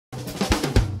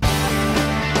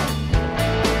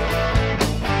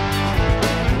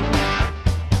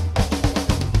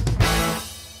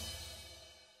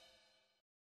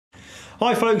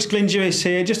Hi folks, Glyn Dewis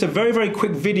here. Just a very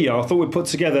quick video I thought we'd put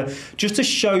together just to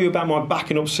show you about my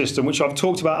backing up system, which I've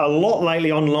talked about a lot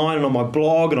lately online and on my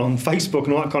blog and on Facebook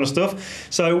and all that kind of stuff.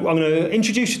 So I'm going to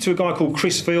introduce you to a guy called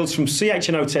Chris Fields from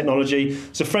CHNO Technology.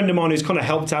 It's a friend of mine who's kind of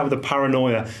helped out with the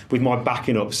paranoia with my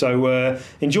backing up. So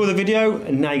enjoy the video,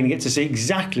 and now you're going to get to see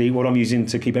exactly what I'm using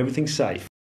to keep everything safe.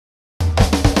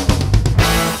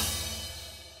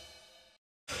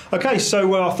 Okay,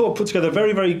 so I thought I'd put together a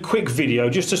very quick video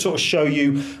just to sort of show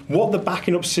you what the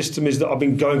backing up system is that I've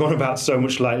been going on about so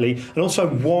much lately, and also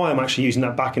why I'm actually using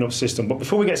that backing up system. But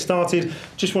before we get started,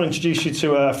 just want to introduce you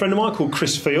to a friend of mine called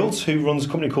Chris Fields, who runs a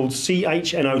company called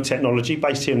CHNO Technology,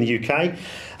 based here in the UK.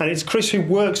 And it's Chris who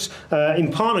works in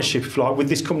partnership, if you like, with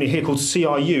this company here called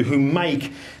CRU, who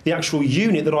make the actual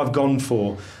unit that I've gone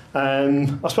for.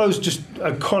 I suppose just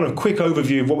a kind of quick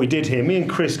overview of what we did here. Me and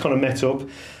Chris kind of met up.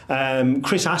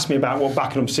 Chris asked me about what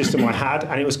backing up system I had,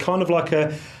 and it was kind of like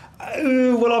a,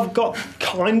 well, I've got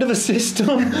kind of a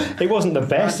system. It wasn't the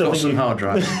best. I've got some hard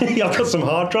drives. Yeah, I've got some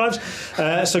hard drives.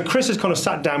 So Chris has kind of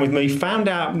sat down with me, found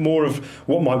out more of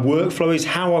what my workflow is,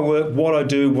 how I work, what I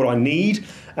do, what I need,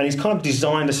 and he's kind of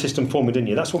designed a system for me, didn't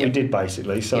you? That's what we did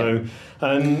basically. So,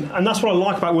 and that's what I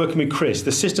like about working with Chris.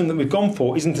 The system that we've gone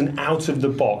for isn't an out of the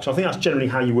box. I think that's generally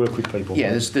how you work with people.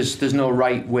 Yeah, there's no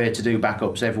right way to do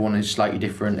backups. Everyone is slightly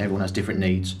different. Everyone has different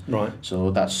needs. Right.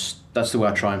 So that's the way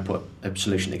I try and put a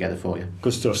solution together for you.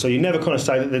 Good stuff. So you never kind of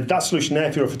say that solution there,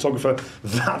 if you're a photographer,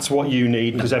 that's what you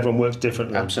need, because everyone works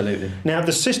differently. Absolutely. Now,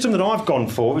 the system that I've gone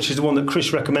for, which is the one that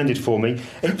Chris recommended for me,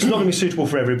 it's not going to be suitable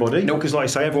for everybody, because like I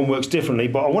say, everyone works differently,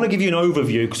 but I want to give you an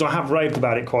overview, because I have raved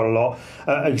about it quite a lot,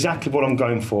 exactly what I'm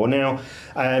going for. Now,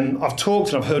 I've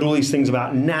talked and I've heard all these things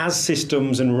about NAS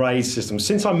systems and RAID systems.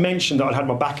 Since I mentioned that I'd had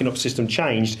my backing up system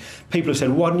changed, people have said,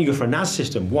 why didn't you go for a NAS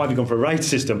system? Why have you gone for a RAID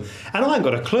system? And I ain't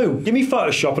got a clue. Give me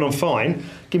Photoshop and I'm fine.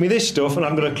 Give me this stuff and I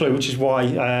haven't got a clue, which is why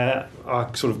I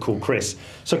sort of call Chris.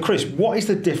 So Chris, what is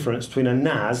the difference between a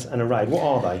NAS and a RAID? What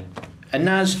are they? A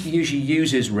NAS usually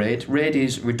uses RAID. RAID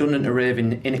is redundant array of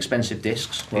inexpensive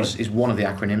disks, right. is one of the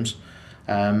acronyms.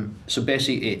 So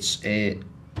basically it's a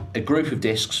group of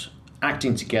disks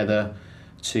acting together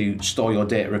to store your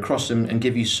data across them and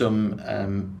give you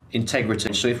some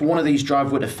integrity. So if one of these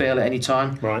drives were to fail at any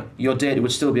time, right, your data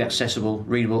would still be accessible,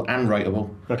 readable and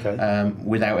writable, okay,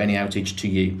 without any outage to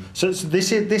you. So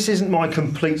this isn't my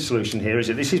complete solution here, is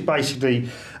it? This is basically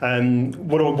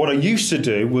what I used to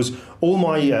do was all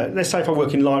my, let's say if I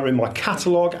work in Lightroom, my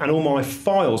catalogue and all my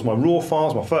files, my raw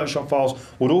files, my Photoshop files,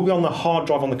 would all be on the hard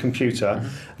drive on the computer. Mm-hmm.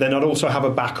 Then I'd also have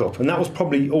a backup, and that was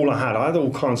probably all I had. I had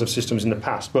all kinds of systems in the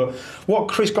past, but what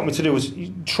Chris got me to do was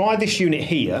try this unit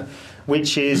here,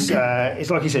 which is, it's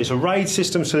like you said, it's a RAID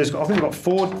system. So there's, I think we've got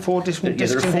four different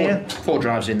disks in here. 4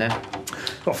 drives in there.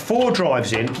 Got 4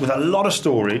 drives in with a lot of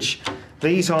storage.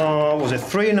 These are, was it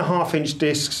 3.5-inch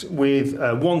discs with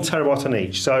 1 terabyte on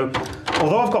each. So,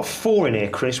 although I've got 4 in here,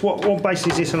 Chris, what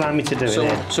basically is this allowing me to do in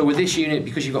here? So with this unit,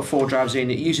 because you've got 4 drives in,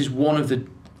 it uses one of the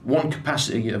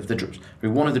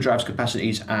drive's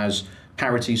capacities as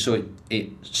parity, so it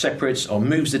separates or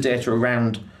moves the data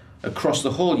around across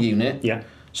the whole unit. Yeah.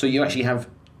 So you actually have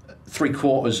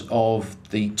 3/4 of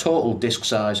the total disk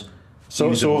size.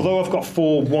 So although I've got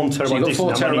 4 1 terabyte disks, so you've got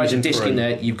 4 terabytes of disk in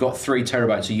there, you've got 3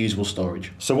 terabytes of usable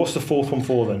storage. So what's the 4th one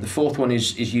for then? The 4th one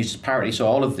is used as parity, so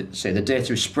all of the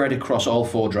data is spread across all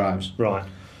 4 drives. Right.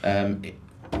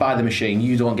 By the machine,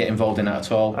 you don't get involved in that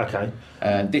at all. Okay.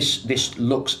 This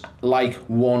looks like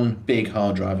one big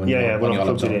hard drive on your when I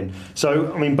plugged it in.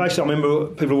 So I mean, basically, I remember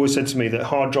people always said to me that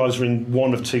hard drives are in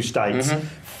one of 2 states: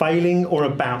 failing or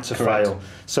about to fail.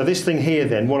 So this thing here,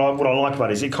 then, what I like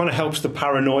about it is it kind of helps the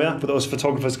paranoia that us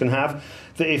photographers can have,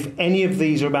 that if any of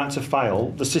these are about to fail,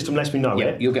 the system lets me know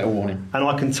it. You'll get a warning, and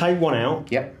I can take one out.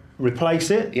 Yep.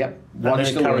 Replace it. Yep. And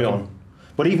then carry on.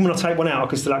 But even when I take one out, I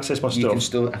can still access my stuff. You can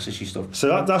still access your stuff.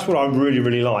 So that's what I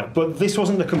really like. But this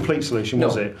wasn't the complete solution,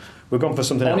 was it? We've gone for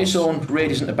something else. On its own,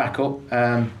 RAID isn't a backup.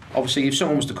 Obviously, if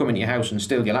someone was to come into your house and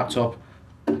steal your laptop,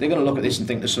 they're going to look at this and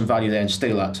think there's some value there and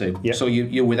steal that too. Yep. So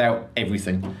you're without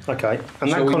everything. Okay,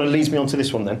 and that kind of leads me on to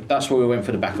this one then. That's where we went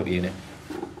for the backup unit.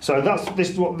 So this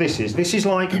is what this is. This is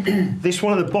like, this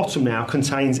one at the bottom now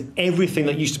contains everything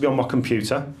that used to be on my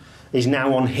computer. Is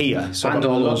now on here. So and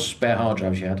all those spare hard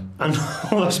drives you had. And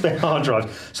all those spare hard drives.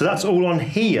 So that's all on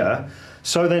here.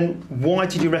 So then why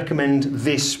did you recommend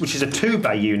this, which is a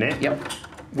 2-bay unit,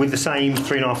 with the same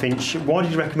 3.5-inch, why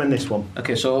did you recommend this one?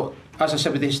 Okay, so as I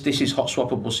said with this is hot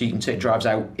swappable, so you can take drives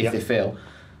out if they fail.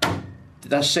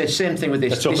 That's the same thing with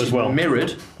this. They're tough this as well. Is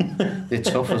mirrored. They're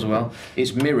tough as well.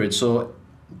 It's mirrored, so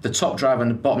the top drive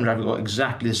and the bottom drive have got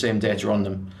exactly the same data on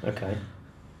them. Okay.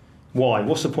 Why?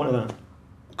 What's the point of that?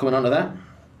 coming onto that.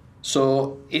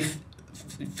 So if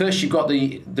first you've got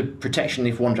the protection,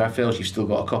 if one drive fails, you've still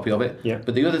got a copy of it. Yeah.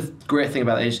 But the other great thing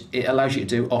about it is it allows you to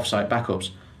do off-site backups.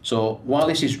 So while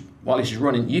this is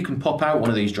running, you can pop out one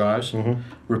of these drives,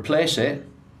 replace it,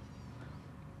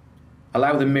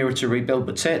 allow the mirror to rebuild,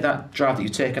 but take that drive that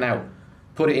you've taken out,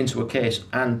 put it into a case,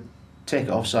 and take it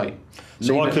off-site.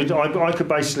 So I could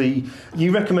basically,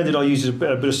 you recommended I use a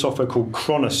bit of software called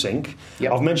ChronoSync.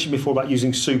 Yep. I've mentioned before about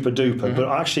using Super Duper, but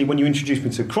actually when you introduced me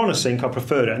to ChronoSync, I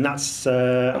preferred it, and that's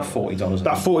about $40.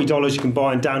 About $40 you can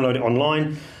buy and download it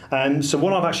online. So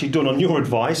what I've actually done on your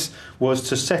advice was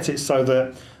to set it so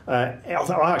that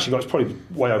I actually got, it's probably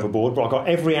way overboard, but I got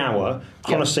every hour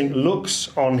ChronoSync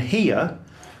looks on here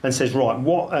and says, right,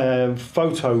 what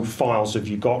photo files have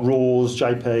you got? RAWs,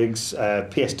 JPEGs,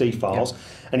 PSD files.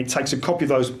 And it takes a copy of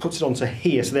those, puts it onto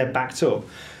here, so they're backed up.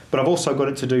 But I've also got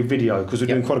it to do video, because we're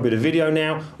doing quite a bit of video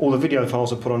now. All the video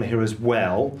files are put on here as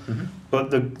well.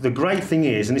 But the great thing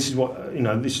is, and this is what,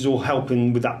 this is all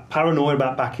helping with that paranoia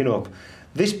about backing up,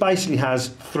 this basically has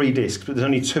 3 discs, but there's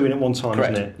only 2 in at one time,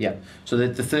 Correct. isn't it? Yeah. So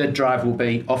the third drive will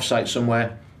be off-site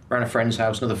somewhere, around a friend's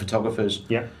house, another photographer's.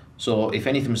 Yeah. So if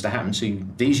anything was to happen to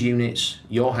these units,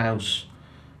 your house,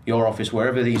 your office,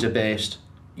 wherever these are based,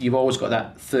 you've always got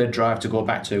that third drive to go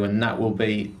back to, and that will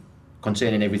be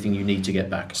containing everything you need to get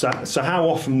back. So how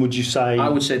often would you say? I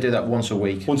would say do that once a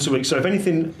week. Once a week. So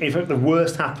if the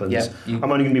worst happens, I'm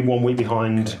only going to be 1 week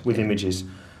behind with images.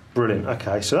 Brilliant.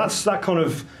 Okay, so that's that kind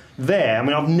of there. I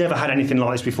mean, I've never had anything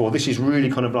like this before. This is really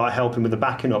kind of like helping with the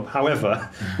backing up. However,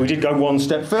 we did go one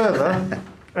step further.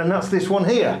 And that's this one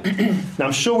here. Now,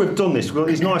 I'm sure we've done this. We've got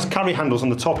these nice carry handles on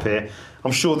the top here.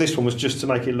 I'm sure this one was just to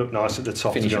make it look nice at the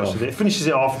top. Finish to be honest with it you. It finishes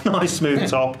it off, nice smooth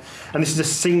top. And this is a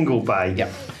single bay.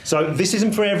 Yep. So this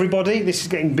isn't for everybody. This is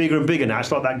getting bigger and bigger now. It's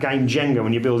like that game Jenga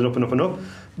when you're building up and up and up.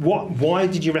 Why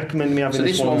did you recommend me having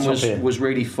this one on the top here? Was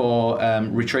really for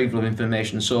retrieval of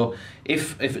information. So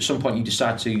if at some point you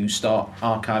decide to start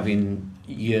archiving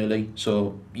yearly,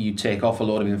 so you take off a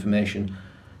load of information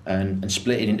and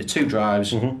split it into 2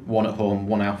 drives, one at home,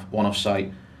 one off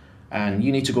site, and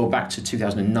you need to go back to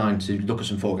 2009 to look at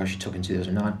some photographs you took in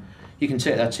 2009. You can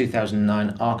take that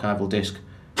 2009 archival disc,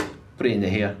 put it into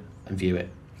here, and view it.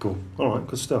 Cool. All right,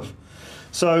 good stuff.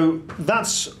 So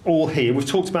that's all here. We've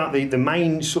talked about the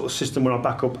main sort of system when I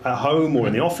back up at home or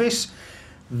in the office.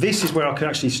 This is where I can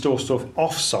actually store stuff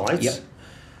off-site. Yep.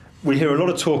 We hear a lot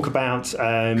of talk about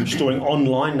storing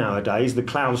online nowadays, the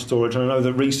cloud storage. And I know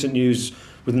that recent news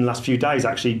within the last few days,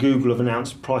 actually, Google have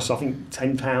announced price, I think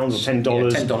 £10 or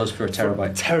 $10. Yeah, $10 for a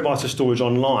terabyte. Terabyte of storage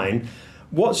online.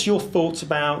 What's your thoughts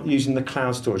about using the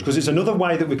cloud storage? Because it's another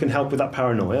way that we can help with that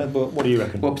paranoia, but what do you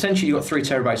reckon? Well, potentially you've got 3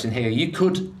 terabytes in here. You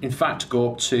could, in fact,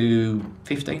 go up to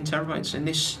 15 terabytes in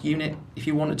this unit if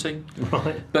you wanted to.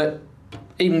 Right. But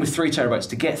even with 3 terabytes,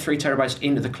 to get 3 terabytes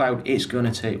into the cloud, it's going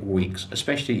to take weeks,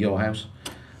 especially at your house.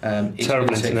 It's going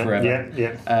to take forever.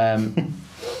 Yeah.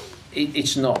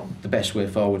 It's not the best way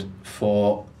forward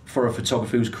for a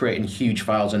photographer who's creating huge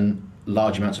files and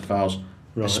large amounts of files.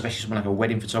 Right. Especially someone like a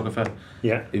wedding photographer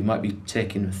who might be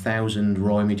taking 1,000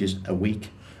 raw images a week.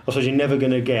 I suppose you're never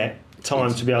going to get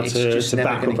time to be able to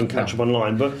back up and catch up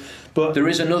online. But there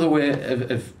is another way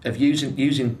of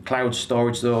using cloud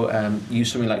storage though.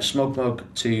 Use something like SmugMug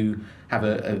to have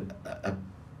a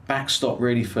backstop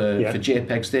really for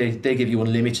JPEGs. They give you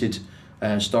unlimited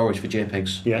storage for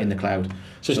JPEGs in the cloud.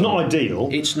 So it's not ideal.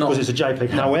 It's not because it's a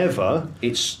JPEG. No, however,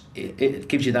 it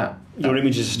gives you that your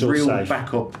images are still real safe.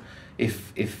 Backup.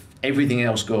 If everything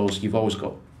else goes, you've always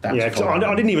got that. Yeah, because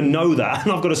I didn't even know that,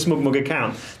 and I've got a SmugMug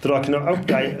account that I can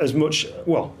update as much,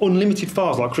 unlimited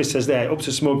files, like Chris says there, up to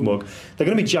SmugMug. They're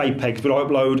going to be JPEGs, but I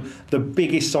upload the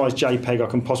biggest size JPEG I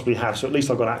can possibly have, so at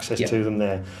least I've got access to them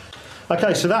there.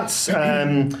 Okay, so that's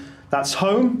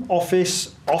home,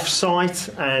 office, off-site,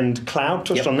 and cloud.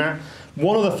 Touched on that.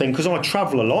 One other thing, because I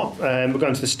travel a lot, we're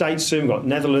going to the States soon, we've got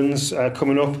Netherlands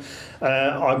coming up.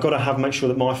 I've got to make sure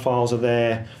that my files are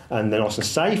there and they're nice and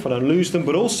safe, I don't lose them,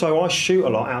 but also I shoot a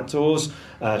lot outdoors,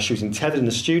 shooting tethered in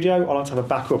the studio. I like to have a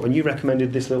backup, and you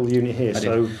recommended this little unit here.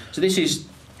 So this is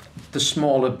the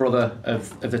smaller brother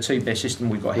of the 2-bay system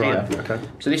we've got here. Okay.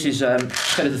 So this is,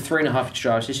 instead of the 3.5-inch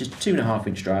drives, this is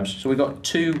 2.5-inch drives. So we've got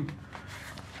 2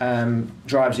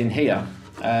 drives in here.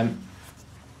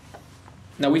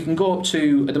 Now we can go up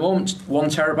to, at the moment, 1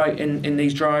 terabyte in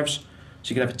these drives. So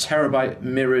you can have a terabyte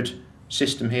mirrored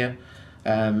system here.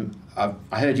 I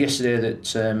heard yesterday that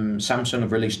Samsung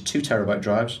have released 2 terabyte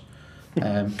drives.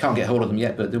 Can't get hold of them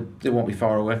yet, but they won't be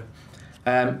far away.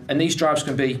 And these drives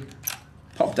can be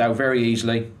popped out very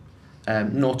easily.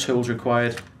 No tools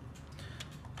required.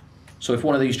 So if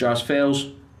one of these drives fails,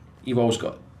 you've always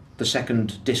got the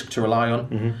second disc to rely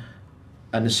on.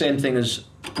 And the same thing as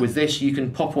with this, you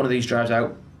can pop one of these drives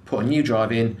out, put a new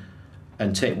drive in,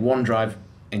 and take one drive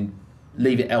and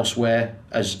leave it elsewhere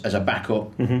as a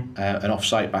backup, an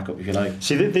off-site backup, if you like.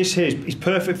 See, this here is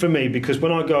perfect for me, because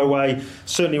when I go away,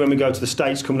 certainly when we go to the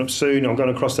States coming up soon, I'm going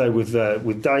across there with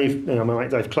Dave, my mate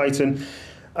Dave Clayton.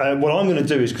 What I'm going to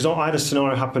do is, because I had a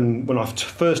scenario happen when I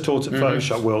first taught at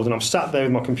Photoshop World, and I'm sat there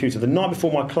with my computer the night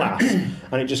before my class,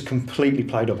 and it just completely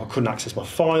played up. I couldn't access my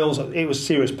files. It was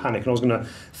serious panic, and I was going to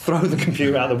throw the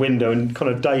computer out the window, and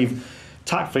kind of Dave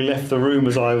tactfully left the room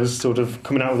as I was sort of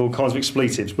coming out with all kinds of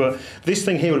expletives. But this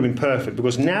thing here would have been perfect,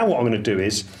 because now what I'm going to do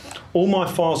is all my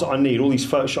files that I need, all these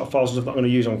Photoshop files that I'm going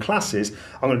to use on classes,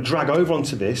 I'm going to drag over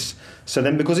onto this. So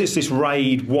then, because it's this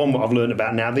RAID 1 that I've learned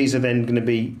about now, these are then going to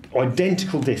be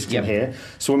identical discs in here.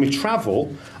 So when we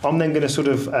travel, I'm then going to sort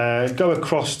of go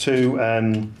across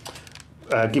to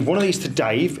give one of these to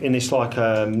Dave in this like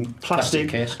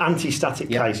plastic anti-static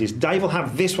cases. Dave will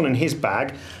have this one in his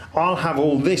bag. I'll have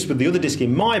all this with the other disc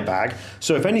in my bag.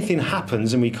 So if anything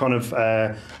happens and we kind of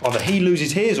either he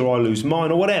loses his or I lose mine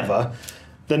or whatever,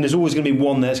 then there's always going to be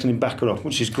one there that's going to back it up,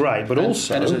 which is great. But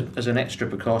also, as an extra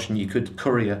precaution, you could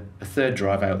courier a third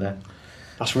drive out there.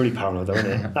 That's really paranoid, though,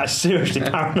 isn't it? That's seriously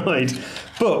paranoid.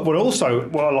 But what I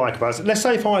like about it, let's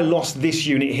say if I lost this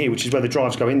unit here, which is where the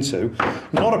drives go into,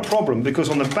 not a problem, because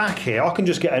on the back here, I can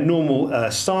just get a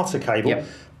normal starter cable,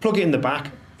 plug it in the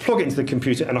back, plug it into the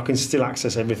computer, and I can still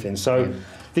access everything. So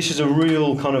this is a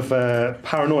real kind of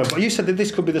paranoia. But you said that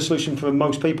this could be the solution for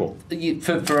most people.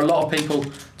 For a lot of people,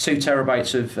 2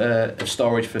 terabytes of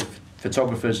storage for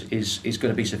photographers is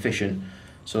going to be sufficient.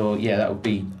 So yeah, that would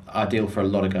be ideal for a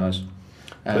lot of guys.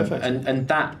 Perfect. And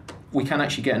that we can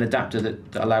actually get an adapter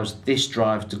that allows this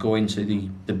drive to go into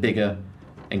the bigger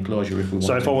enclosure if we want.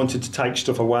 So if I wanted to take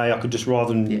stuff away, I could just,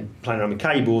 rather than playing around with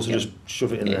cables, just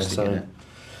shove it in there. So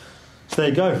there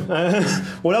you go.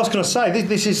 What else can I say?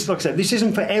 This is, like I said, this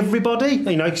isn't for everybody.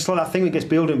 You know, it's like that thing that gets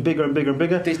building bigger and bigger and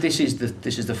bigger. This is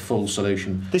the full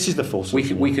solution. This is the full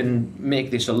solution. We can make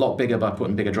this a lot bigger by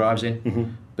putting bigger drives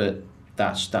in, but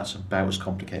that's about as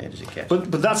complicated as it gets.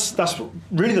 But that's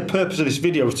really the purpose of this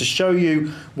video, is to show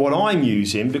you what I'm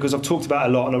using, because I've talked about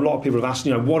it a lot, and a lot of people have asked,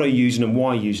 you know, what are you using and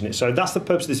why are you using it. So that's the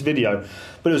purpose of this video.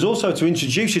 But it was also to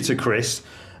introduce you to Chris.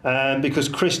 Because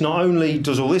Chris not only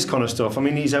does all this kind of stuff, I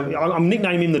mean, I'm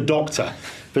nicknaming him the Doctor,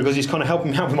 because he's kind of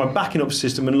helping me out with my backing up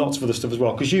system and lots of other stuff as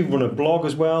well. Because you run a blog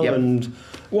as well, and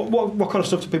what kind of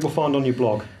stuff do people find on your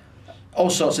blog? All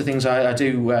sorts of things. I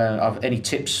do have any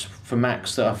tips for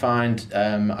Macs that I find.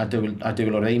 I do a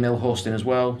lot of email hosting as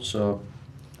well. So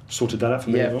sorted that out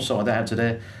for me. Yeah, sorted that out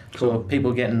today. Cool. So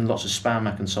people getting lots of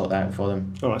spam, I can sort that out for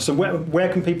them. All right. So where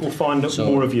can people find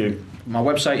more of you? My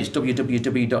website is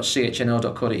www.chno.co.uk,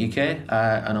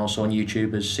 and also on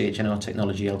YouTube as CHNO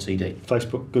Technology Ltd.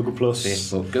 Facebook, Google+.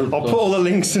 Facebook, Google+. I'll put all the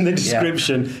links in the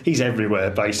description. Yeah. He's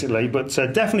everywhere, basically. But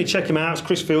definitely check him out. It's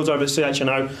Chris Fields over at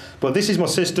CHNO. But this is my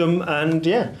system, and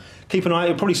yeah, keep an eye.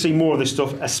 You'll probably see more of this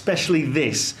stuff, especially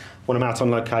this, when I'm out on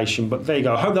location. But there you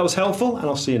go. I hope that was helpful, and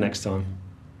I'll see you next time.